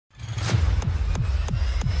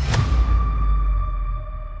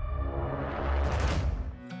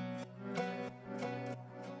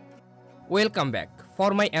Welcome back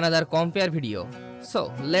for my another compare video.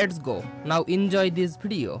 So let's go. Now enjoy this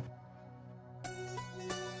video.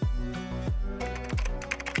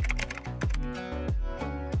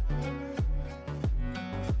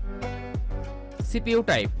 CPU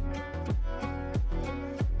type,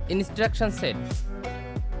 instruction set,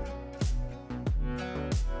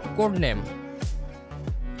 code name,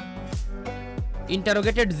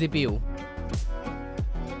 interrogated GPU,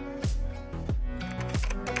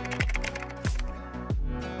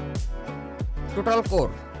 total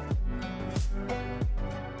core,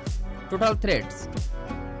 total threads,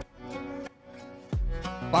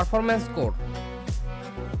 performance core,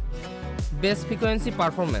 base frequency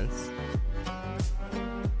performance,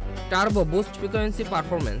 turbo boost frequency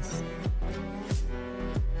performance,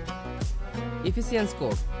 efficiency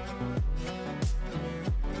core,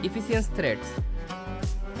 efficiency threads,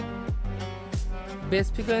 base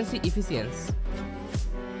frequency efficiency,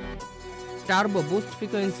 turbo boost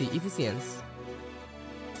frequency efficiency,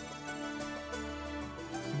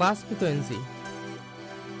 bus frequency,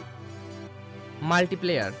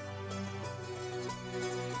 multiplayer,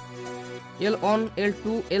 L1,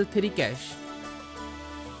 L2, L3 cache,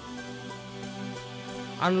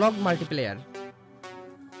 unlock multiplayer,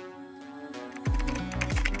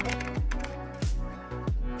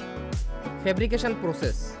 fabrication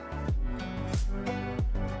process,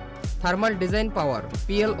 thermal design power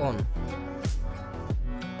PL on,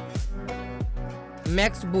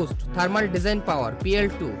 max boost thermal design power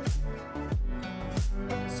PL2,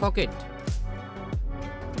 socket,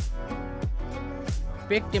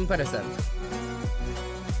 peak temperature,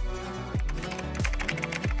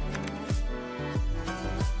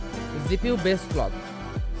 GPU base clock,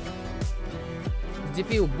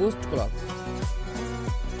 GPU boost clock,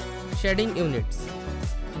 shading units,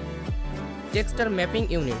 texture mapping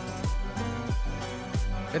units,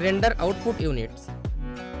 render output units,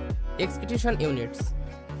 execution units,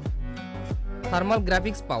 thermal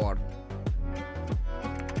graphics power,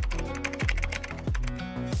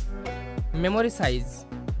 memory size,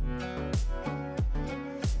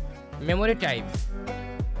 memory type,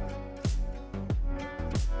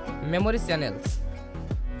 memory channels,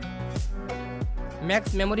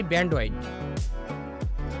 max memory bandwidth,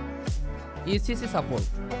 ECC support.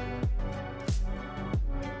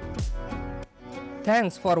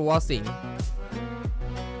 Thanks for watching.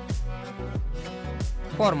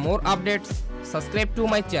 For more updates, subscribe to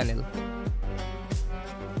my channel.